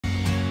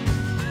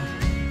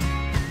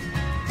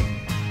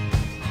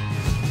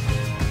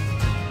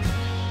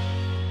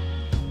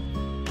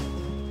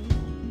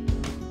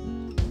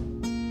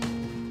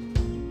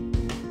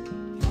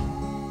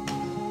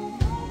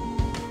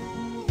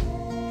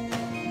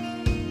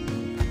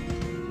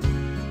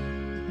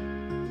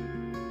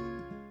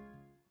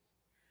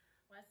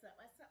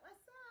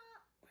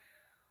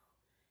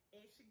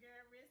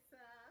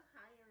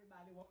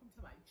welcome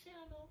to my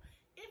channel.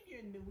 If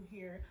you're new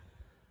here,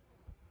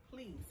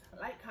 please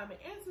like, comment,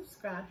 and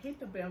subscribe. Hit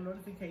the bell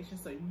notification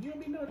so you'll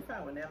be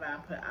notified whenever I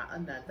put out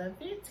another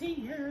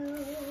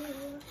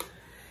video.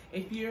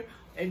 If you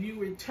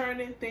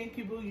returning, thank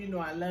you, boo. You know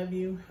I love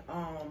you.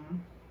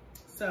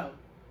 So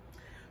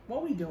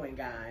what we doing,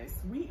 guys?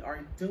 We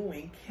are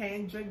doing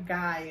Kendra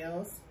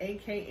Giles,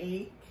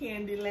 aka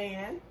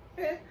Candyland,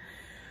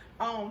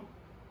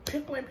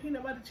 pickle and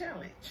peanut butter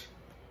challenge.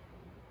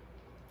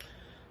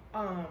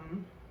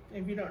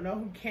 If you don't know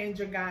who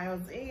Kendra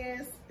Giles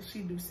is,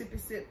 she do sippy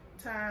sip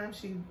time.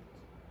 She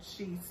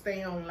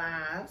stay on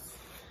lives.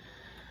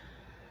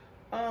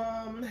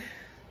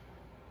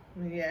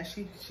 Yeah,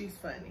 she's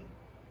funny.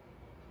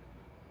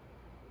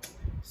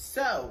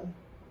 So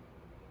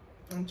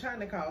I'm trying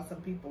to call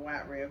some people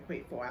out real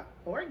quick before I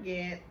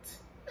forget.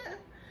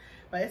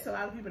 But it's a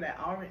lot of people that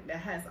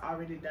has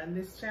already done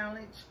this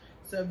challenge.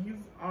 So if you've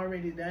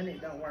already done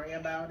it, don't worry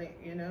about it,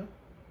 you know.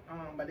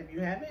 But if you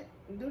haven't,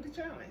 do the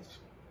challenge.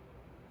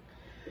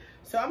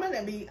 So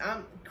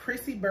I'm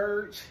Chrissy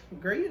Burge.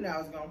 Girl, you know I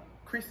was going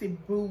Chrissy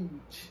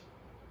Booge.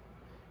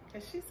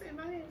 And she said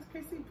my name is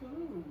Chrissy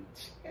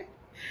Booge.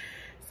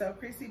 So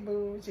Chrissy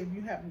Booge, if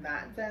you have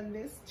not done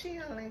this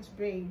challenge,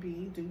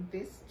 baby, do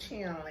this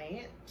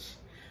challenge.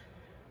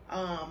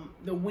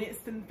 The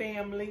Winston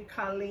family,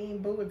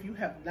 Colleen Boo, if you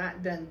have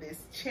not done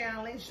this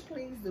challenge,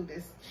 please do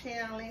this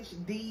challenge.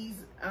 Dee's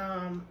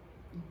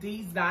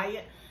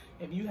diet,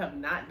 if you have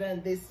not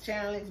done this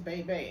challenge,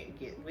 baby,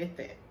 get with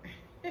it.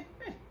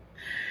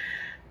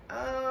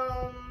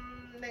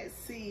 Let's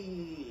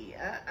see.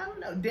 I don't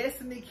know.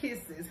 Destiny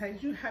Kisses.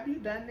 Have you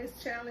done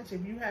this challenge?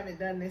 If you haven't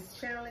done this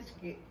challenge,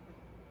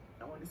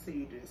 I want to see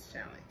you do this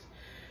challenge.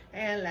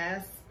 And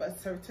last but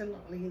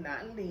certainly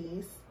not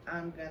least,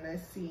 I'm gonna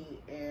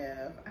see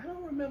if I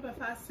don't remember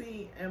if I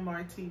see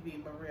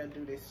MRTV Maria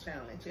do this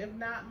challenge. If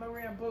not,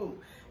 Maria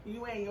Boo,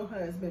 you and your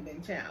husband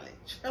been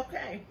challenged.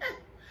 Okay.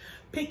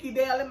 Picky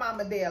Dale and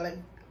Mama Dale,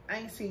 I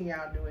ain't seen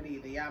y'all do it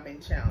either. Y'all been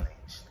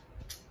challenged.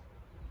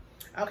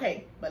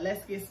 Okay, but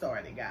let's get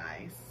started,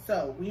 guys.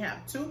 So we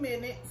have 2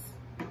 minutes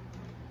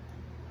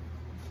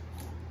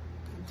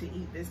to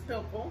eat this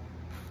pickle.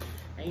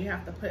 And you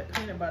have to put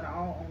peanut butter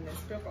all on this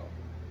pickle.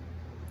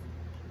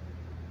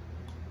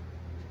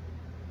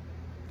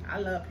 I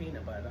love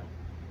peanut butter.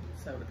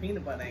 So the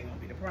peanut butter ain't gonna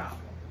be the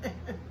problem.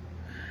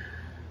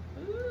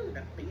 Ooh,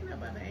 the peanut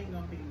butter ain't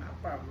gonna be my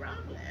problem.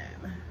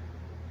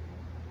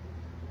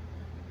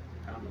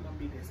 Probably gonna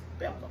be this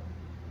pickle.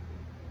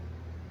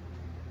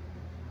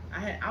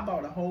 I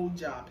bought a whole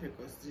jar of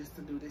pickles just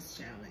to do this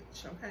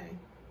challenge, okay?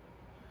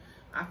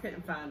 I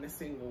couldn't find a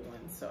single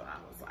one, so I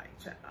was like,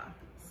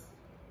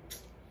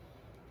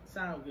 it's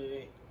all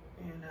good,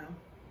 you know?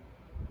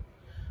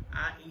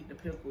 I eat the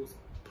pickles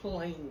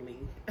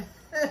plainly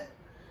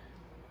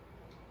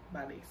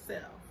by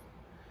themselves.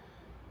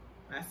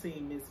 I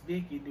seen Miss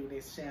Vicky do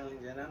this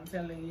challenge, and I'm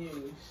telling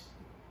you,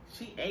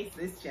 she aced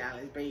this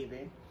challenge,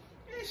 baby.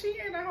 And she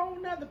had a whole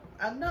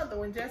another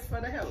one just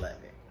for the hell of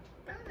it.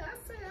 I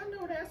say, I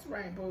know that's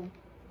right, boo.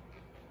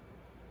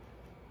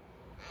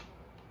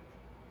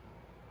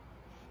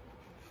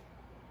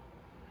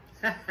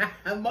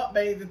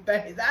 Mukbang the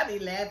things. I be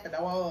laughing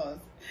at was.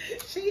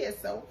 She is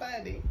so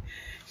funny.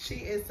 She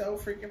is so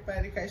freaking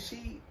funny because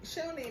she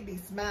don't even be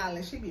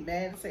smiling. She be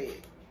mad as hell.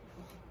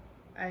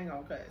 I ain't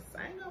gonna cuss.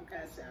 I ain't gonna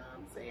cuss, y'all.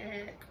 I'm saying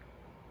heck.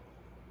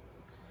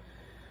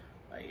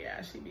 But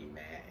yeah, she be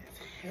mad as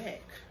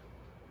heck.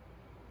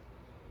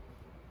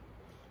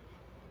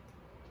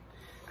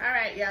 All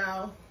right,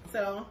 y'all.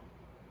 So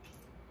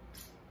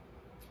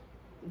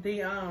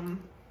the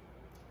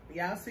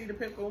y'all see the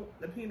pickle,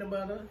 the peanut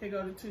butter. Here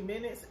go to 2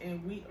 minutes,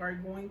 and we are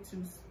going to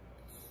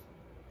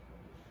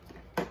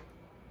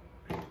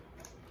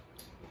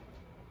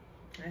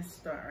let's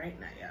start right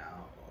now,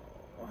 y'all.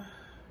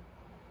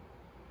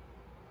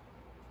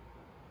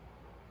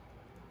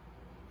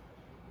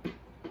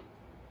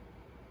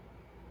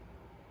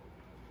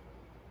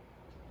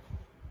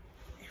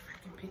 If I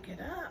can pick it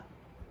up.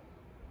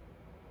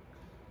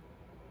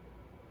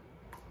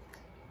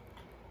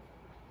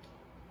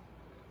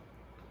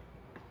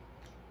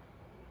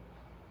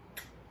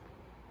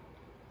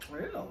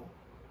 Real.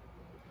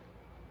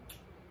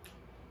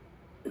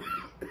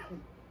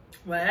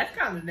 Well, that's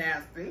kind of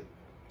nasty.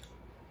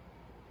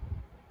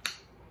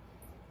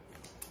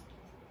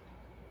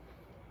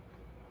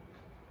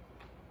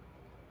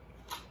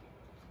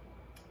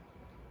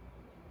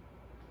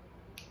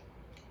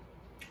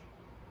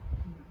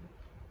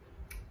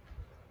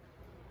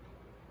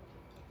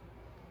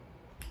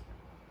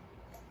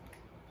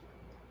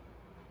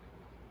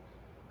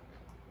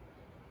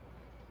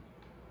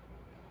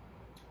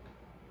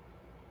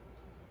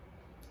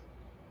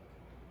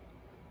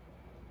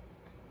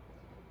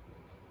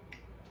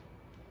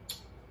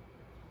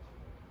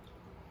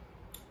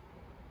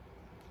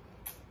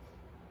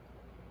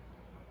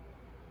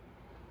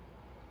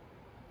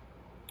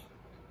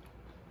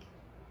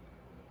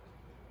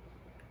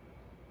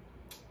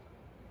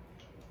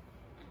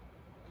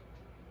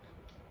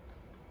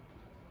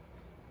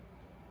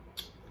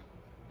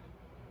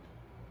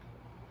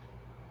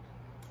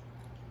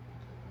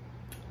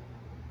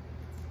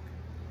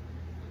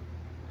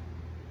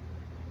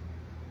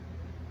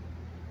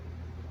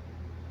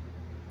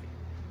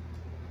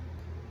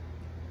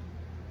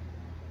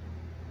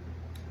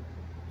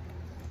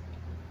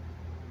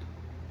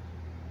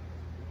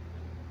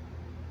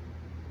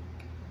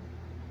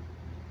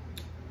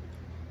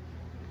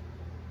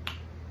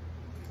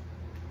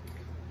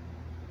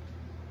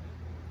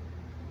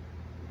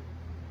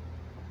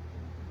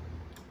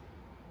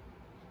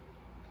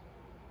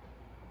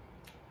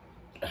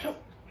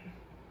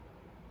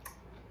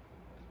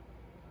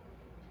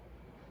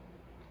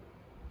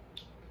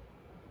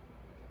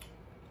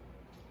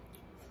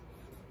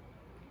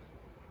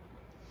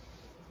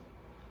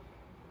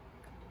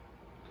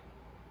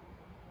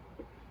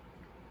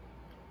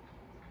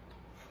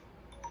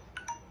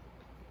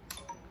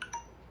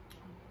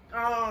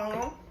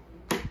 Oh.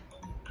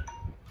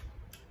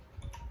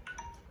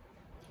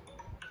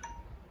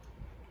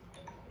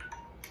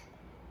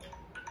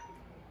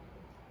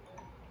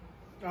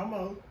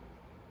 Almost.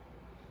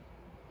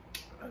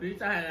 At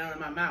least I had it out of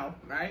my mouth,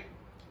 right?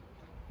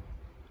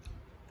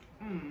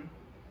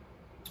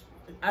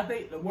 I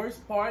think the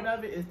worst part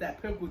of it is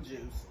that pickle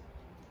juice.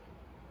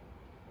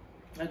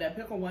 And that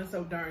pickle wasn't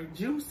so darn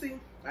juicy,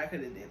 I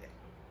could have did it.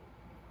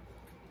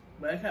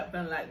 But I kept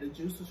feeling like the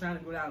juice was trying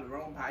to go down the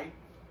wrong pipe.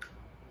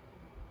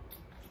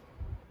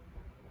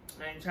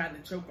 I ain't trying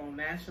to choke on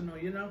national,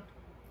 you know?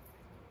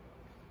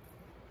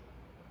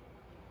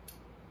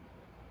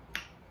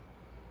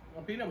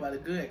 Well, peanut butter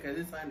good because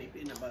it's honey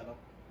peanut butter.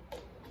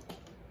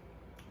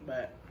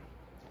 But,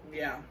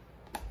 yeah.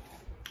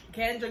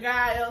 Kendra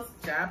Giles,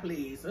 child,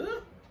 please.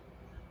 Ooh.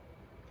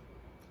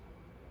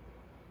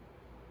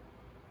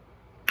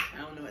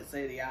 I don't know what to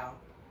say to y'all.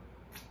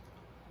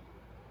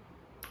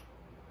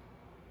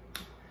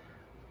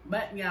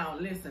 But, y'all,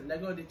 listen. There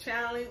go the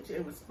challenge.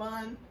 It was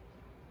fun.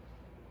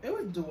 It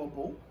was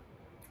doable.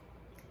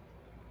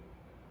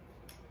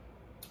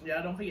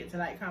 Y'all don't forget to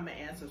like, comment,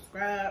 and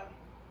subscribe.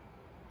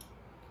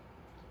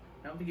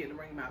 Don't forget to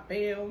ring my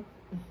bell.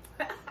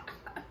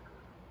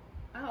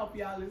 I hope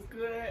y'all is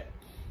good.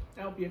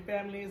 I hope your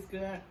family is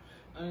good.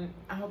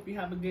 I hope you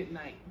have a good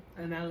night.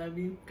 And I love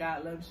you.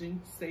 God loves you.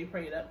 Stay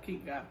prayed up.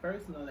 Keep God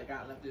first. Know that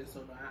God loves you.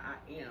 So I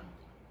am.